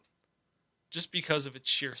me out just because of its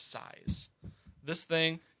sheer size. This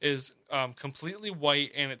thing is completely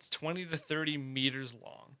white, and it's 20 to 30 meters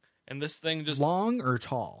long. And this thing just Long or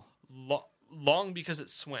tall? long because it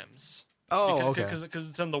swims. Oh, okay. Because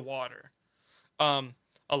it's in the water.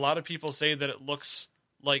 A lot of people say that it looks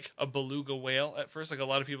like a beluga whale at first. Like a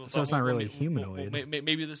lot of people So thought, it's not really well, humanoid.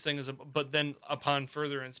 maybe this thing is but then upon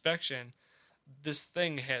further inspection, this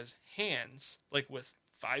thing has hands like with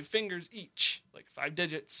 5 fingers each, like 5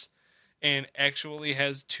 digits, and actually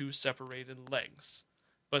has 2 separated legs.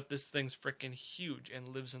 But this thing's freaking huge and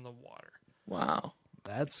lives in the water. Wow.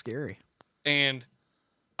 That's scary. And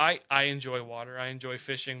I enjoy water. I enjoy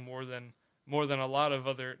fishing more than a lot of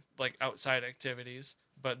other like outside activities,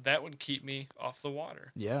 but that would keep me off the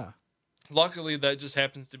water. Yeah. Luckily, that just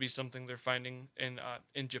happens to be something they're finding in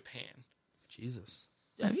Japan. Jesus.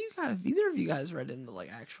 Have either of you guys read into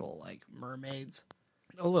like actual like mermaids?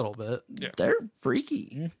 A little bit. Yeah. They're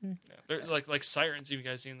freaky. Yeah. They're like Sirens. You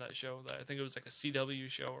guys seen that show? I think it was like a CW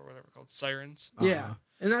show or whatever called Sirens. Yeah.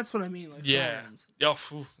 And that's what I mean, like Yeah. sirens. Yeah,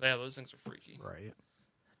 phew, yeah, those things are freaky. Right.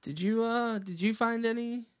 Did you find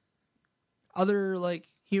any other like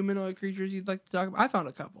humanoid creatures you'd like to talk about? I found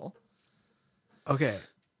a couple. Okay.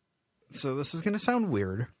 So this is going to sound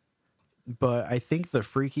weird, But I think the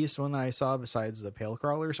freakiest one that I saw besides the pale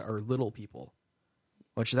crawlers are little people,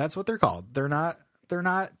 which that's what they're called. They're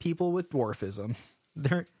not people with dwarfism.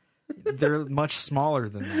 They're much smaller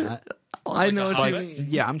than that. I know Like what a you hobbit? mean.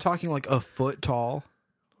 Yeah, I'm talking like a foot tall.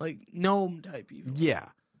 Like gnome type people. Yeah.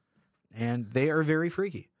 And they are very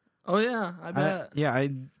freaky. Oh yeah, I bet.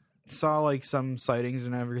 I saw like some sightings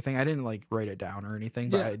and everything. I didn't like write it down or anything,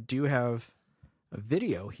 but Yeah. I do have a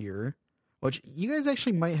video here, which you guys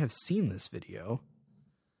actually might have seen this video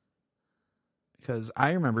because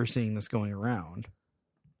I remember seeing this going around.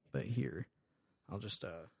 But here, I'll just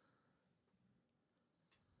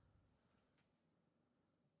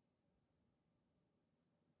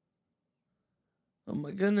Oh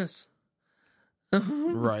my goodness.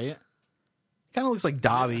 right. Kind of looks like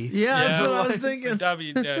Dobby. Yeah, that's what I was like- thinking.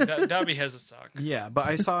 Dobby has a sock. Yeah, but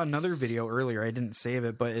I saw another video earlier. I didn't save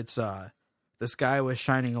it, but it's this guy was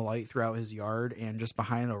shining a light throughout his yard, and just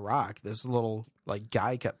behind a rock, this little like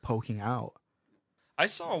guy kept poking out. I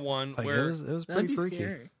saw one Like where it was That'd pretty be freaky.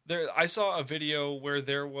 scary. I saw a video where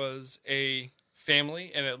there was a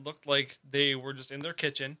family and it looked like they were just in their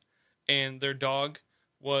kitchen and their dog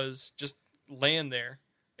was just laying there,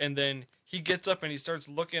 and then he gets up and he starts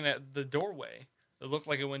looking at the doorway. It looked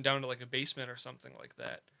like it went down to like a basement or something like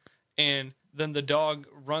that. And then the dog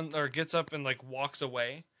gets up and like walks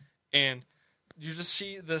away, and you just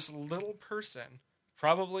see this little person,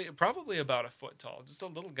 probably about a foot tall, just a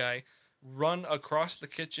little guy, run across the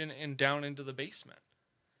kitchen and down into the basement.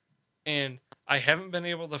 And I haven't been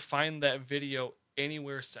able to find that video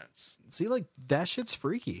anywhere since. See, like that shit's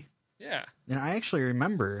freaky. Yeah. And I actually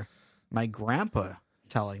remember my grandpa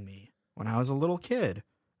telling me when I was a little kid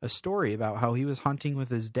a story about how he was hunting with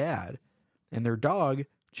his dad, and their dog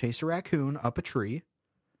chased a raccoon up a tree,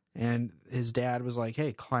 and his dad was like,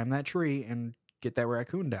 "Hey, climb that tree and get that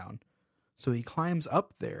raccoon down." So he climbs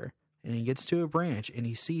up there and he gets to a branch and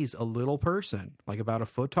he sees a little person, like about a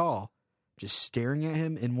foot tall, just staring at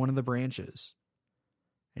him in one of the branches.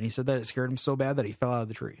 And he said that it scared him so bad that he fell out of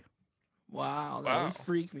the tree. Wow, that Wow. would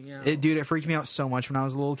freak me out. It freaked me out so much when I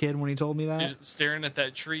was a little kid when he told me that. You're staring at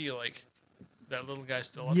that tree like that little guy's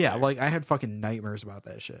still up Yeah, there. like I had fucking nightmares about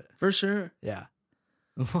that shit. For sure. Yeah.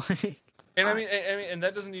 Like, And I mean, and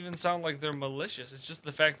that doesn't even sound like they're malicious. It's just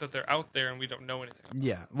the fact that they're out there and we don't know anything.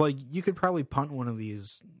 yeah, like you could probably punt one of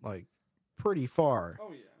these like pretty far.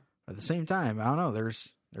 Oh yeah. At the same time, I don't know,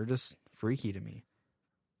 they're just freaky to me.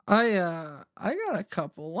 I got a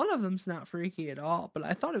couple. One of them's not freaky at all, but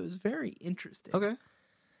I thought it was very interesting. Okay.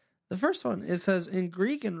 The first one, it says, in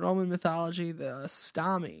Greek and Roman mythology, the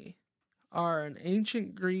Stami are an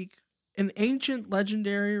ancient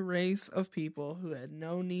legendary race of people who had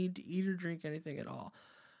no need to eat or drink anything at all.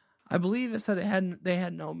 I believe it said they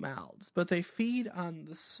had no mouths, but they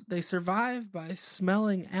they survive by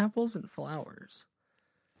smelling apples and flowers.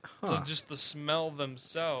 So Huh. just the smell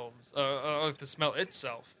themselves, like the smell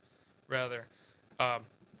itself, rather,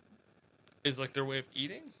 is like their way of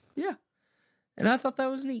eating. Yeah. And I thought that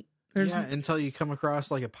was neat. Yeah, until you come across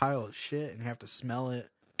like a pile of shit and have to smell it.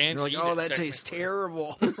 And You're like, eat oh, it, that tastes technically.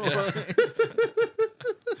 terrible. Yeah.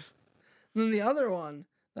 Then the other one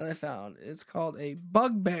that I found is called a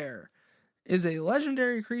bugbear. Is a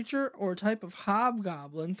legendary creature or type of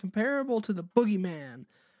hobgoblin comparable to the boogeyman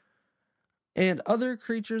and other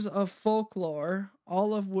creatures of folklore,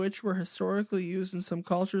 all of which were historically used in some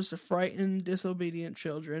cultures to frighten disobedient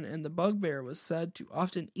children, and the bugbear was said to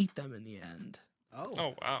often eat them in the end.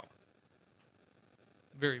 Oh wow.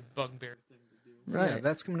 Very bugbear thing to do. Right. Yeah,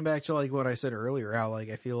 that's coming back to like what I said earlier, how like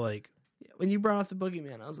I feel like When you brought up the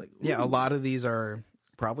boogeyman, I was like, ooh. yeah, a lot of these are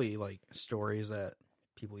probably like stories that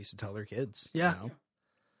people used to tell their kids. Yeah. You know?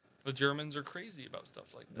 The Germans are crazy about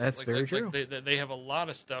stuff like that. That's very true. They have a lot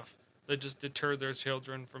of stuff that just deter their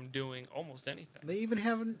children from doing almost anything. They even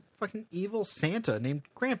have a fucking evil Santa named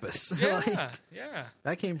Krampus. Yeah, Like, yeah.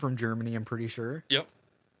 that came from Germany, I'm pretty sure. Yep.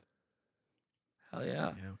 Hell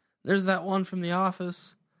yeah. There's that one from The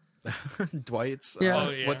Office. Dwight's. Yeah. Oh,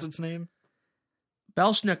 yeah. What's its name?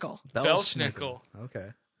 Belschnickel. Belschnickel. Okay.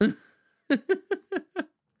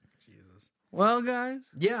 Jesus. Well,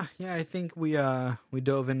 guys. Yeah, I think we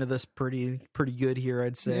dove into this pretty good here,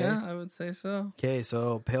 I'd say. Yeah, I would say so. Okay,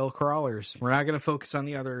 so pale crawlers. We're not going to focus on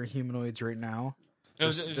the other humanoids right now. It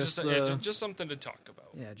was just the something to talk about.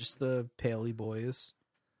 yeah, just the pale boys,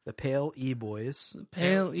 the pale boys. The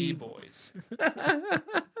Pale E Evil. boys.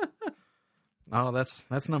 Oh,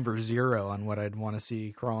 that's number 0 on what I'd want to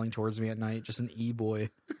see crawling towards me at night. Just an boy.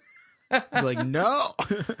 Like no.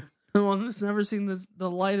 The one that's never seen the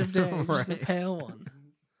light of day. Just the Right. pale one.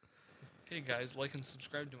 Hey guys, like and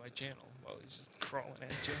subscribe to my channel while he's just crawling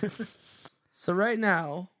at you. So right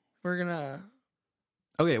now, we're gonna.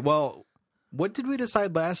 Okay, well, what did we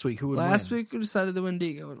decide last week? Who would Last win? week we decided the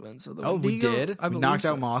Wendigo would win. So the Oh, we Wendigo, did? I We believe knocked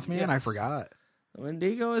so. out Mothman? I Yes. forgot. The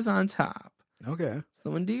Wendigo is on top. Okay.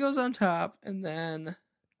 The Wendigo's on top, and then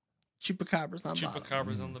Chupacabra's on bottom.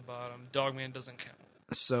 Chupacabra's on the bottom. Dogman doesn't count.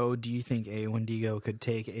 So do you think a Wendigo could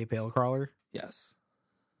take a Pale Crawler? Yes.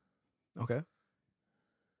 Okay.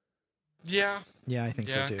 Yeah, Yeah, I think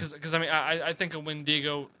yeah. so too. Because I mean, I think a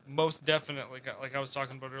Wendigo most definitely, like I was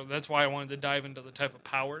talking about earlier. That's why I wanted to dive into the type of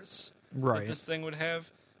powers that Right. this thing would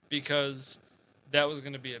have, because that was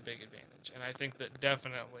going to be a big advantage. And I think that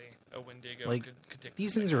definitely a Wendigo Like, could take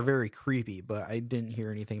These this things thing are out. very creepy, but I didn't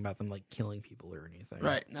hear anything about them like killing people or anything.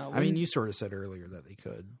 Right. No. I mean, you sort of said earlier that they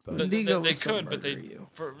could, but Wendigo they will still could, but murder you.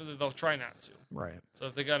 they'll try not to. right. So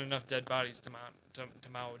if they got enough dead bodies to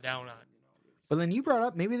mow down on, But then you brought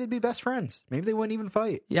up maybe they'd be best friends. Maybe they wouldn't even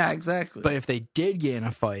fight. Yeah, exactly. But if they did get in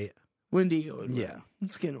a fight, Wendigo would win. Yeah.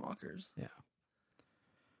 Skinwalkers.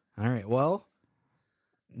 all right. Well,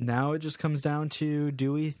 now it just comes down to: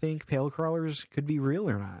 do we think Pale Crawlers could be real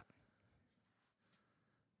or not?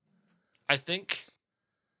 I think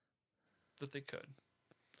that they could.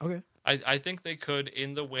 Okay. I think they could,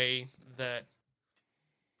 in the way that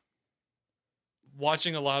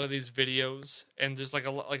watching a lot of these videos and just like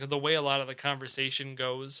the way a lot of the conversation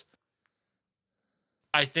goes,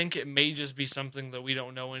 I think it may just be something that we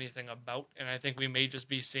don't know anything about, and I think we may just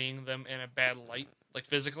be seeing them in a bad light, like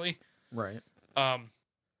physically. Right. But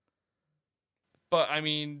I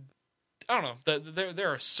mean, I don't know. There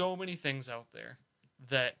are so many things out there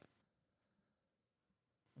that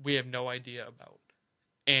we have no idea about.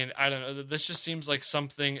 And I don't know, this just seems like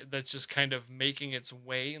something that's just kind of making its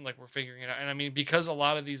way, and like we're figuring it out. And I mean, because a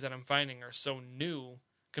lot of these that I'm finding are so new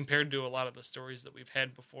compared to a lot of the stories that we've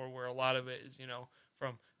had before, where a lot of it is,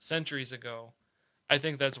 from centuries ago, I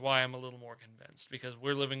think that's why I'm a little more convinced, because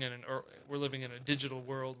we're living in a digital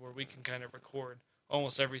world where we can kind of record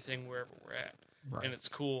almost everything wherever we're at. Right. And it's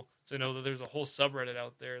cool to know that there's a whole subreddit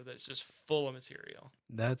out there that's just full of material.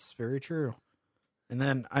 That's very true. And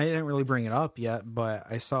then I didn't really bring it up yet, but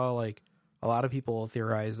I saw like a lot of people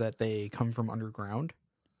theorize that they come from underground.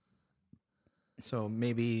 So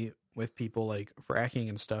maybe with people like fracking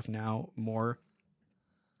and stuff now, more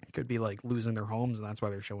it could be like losing their homes, and that's why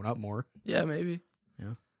they're showing up more. Yeah, maybe.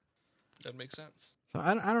 That makes sense. So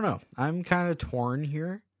I don't know. I'm kind of torn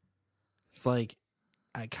here. It's like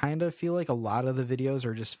I kind of feel like a lot of the videos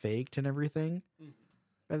are just faked and everything. Mhm.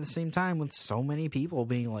 But at the same time, with so many people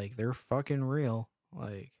being like, they're fucking real.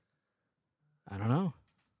 Like, I don't know.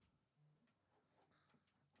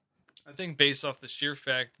 I think based off the sheer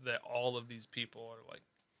fact that all of these people are like,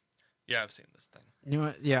 yeah, I've seen this thing. You know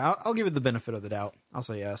what? Yeah, I'll give it the benefit of the doubt. I'll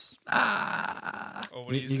say yes. Oh, what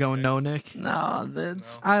do You think, going Nick? no, Nick? No,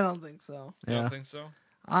 that's. No. I don't think so. You Yeah. don't think so?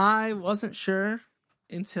 I wasn't sure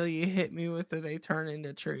until you hit me with that they turn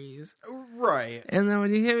into trees, Right. and then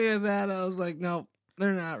when you hit me with that, I was like, nope,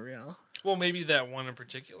 they're not real. Well, maybe that one in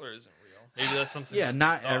particular isn't real. Maybe that's something. Yeah, that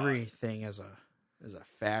not we thought. everything is a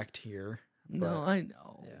fact here. No, But- I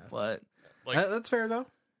know, yeah. but Like, That's fair though.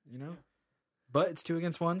 You know, but it's 2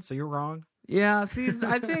 against 1, so you're wrong. yeah. See,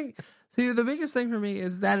 I think the biggest thing for me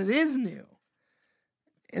is that it is new,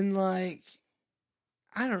 and like,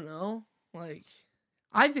 I don't know, like,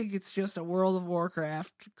 I think it's just a World of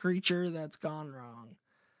Warcraft creature that's gone wrong.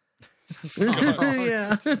 gone.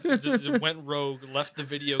 Yeah. just went rogue, left the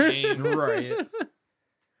video game. Right.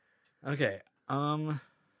 Okay.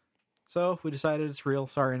 So we decided it's real.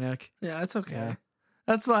 Sorry, Nick. Yeah, it's okay. Yeah.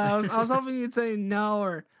 That's why I was hoping you'd say no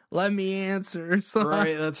or let me answer. So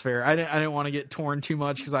Right, that's fair. I didn't want to get torn too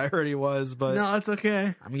much because I already was, but no, it's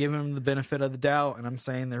okay. I'm giving them the benefit of the doubt, and I'm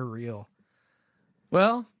saying they're real.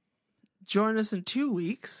 Well, join us in 2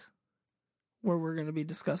 weeks where we're going to be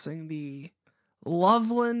discussing the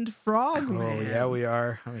Loveland Frogman. Oh yeah, we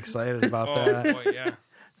are. I'm excited about Oh that. boy, yeah.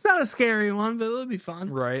 It's not a scary one, but it'll be fun.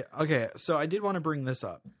 Right. Okay. So I did want to bring this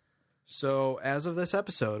up. So as of this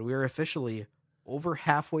episode, we are officially over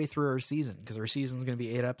halfway through our season because our season's going to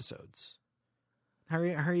be 8 episodes. How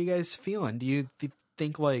are you guys feeling? Do you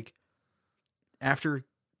think like after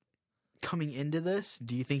coming into this,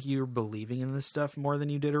 do you think you're believing in this stuff more than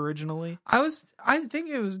you did originally? I think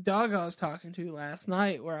it was Doug I was talking to last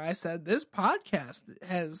night where I said this podcast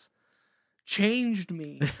has changed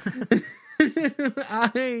me.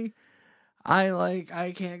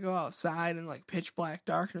 I can't go outside in like pitch black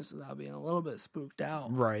darkness without being a little bit spooked out.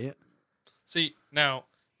 Right. See, now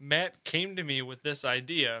Matt came to me with this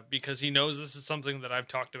idea because he knows this is something that I've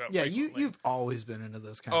talked about. Yeah, frequently. you've always been into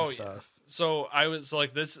this kind Oh, of yeah. stuff. So I was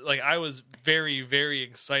like this, like I was very, very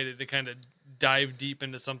excited to kind of dive deep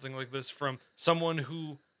into something like this from someone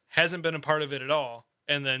who hasn't been a part of it at all,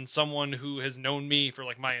 and then someone who has known me for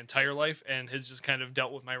like my entire life and has just kind of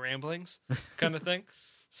dealt with my ramblings kind of thing.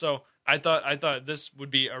 So I thought this would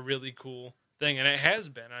be a really cool thing, and it has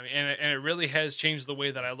been. I mean, and it really has changed the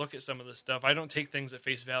way that I look at some of this stuff. I don't take things at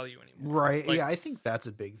face value anymore. Right. Like, Yeah, I think that's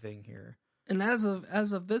a big thing here. And as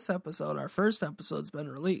of this episode, our first episode's been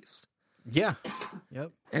released. Yeah.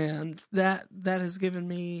 Yep. And that has given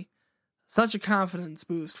me such a confidence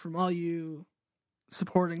boost from all you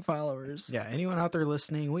supporting followers. Yeah, anyone out there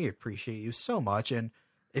listening, we appreciate you so much. And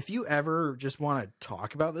if you ever just want to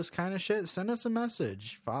talk about this kind of shit, send us a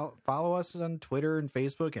message. Follow us on Twitter and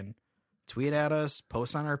Facebook and tweet at us,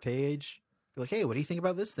 post on our page. Be like, hey, what do you think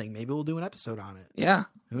about this thing? Maybe we'll do an episode on it. Yeah.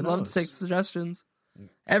 Who I'd love knows? to take suggestions.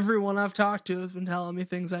 Everyone I've talked to has been telling me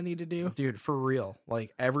things I need to do. Dude, for real.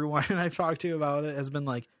 Like, everyone I've talked to about it has been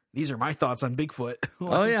like, these are my thoughts on Bigfoot.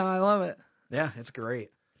 Like, Oh, yeah, I love it. yeah, it's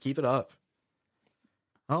great. Keep it up.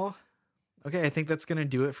 Oh, okay. I think that's going to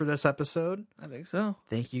do it for this episode. I think so.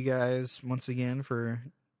 Thank you guys once again for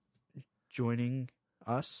joining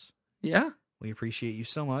us. Yeah. We appreciate you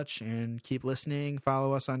so much, and keep listening.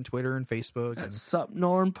 Follow us on Twitter and Facebook. That's Sup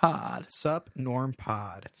Norm Pod. Sup Norm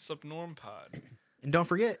Pod. Sup Norm Pod. And don't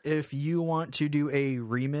forget, if you want to do a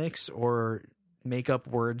remix or make up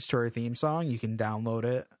words to our theme song, you can download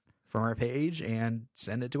it from our page and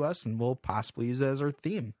send it to us, and we'll possibly use it as our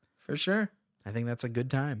theme. For sure. I think that's a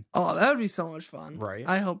good time. Oh, that would be so much fun. Right.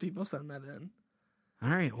 I hope people send that in. All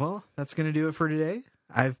right. Well, that's going to do it for today.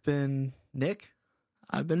 I've been Nick.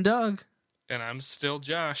 I've been Doug. And I'm still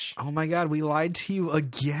Josh. Oh my God, we lied to you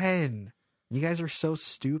again. You guys are so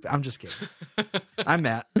stupid. I'm just kidding. I'm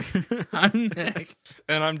Matt. I'm Nick.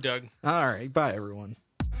 And I'm Doug. All right. Bye, everyone.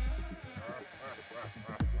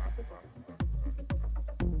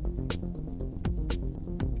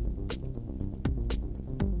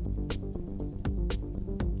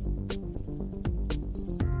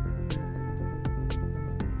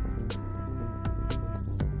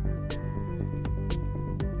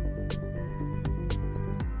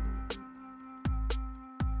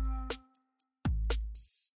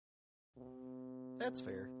 That's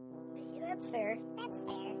fair. That's fair. That's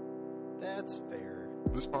fair. That's fair.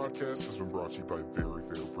 This podcast has been brought to you by Very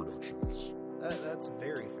Fair Productions. That's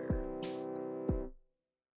very fair.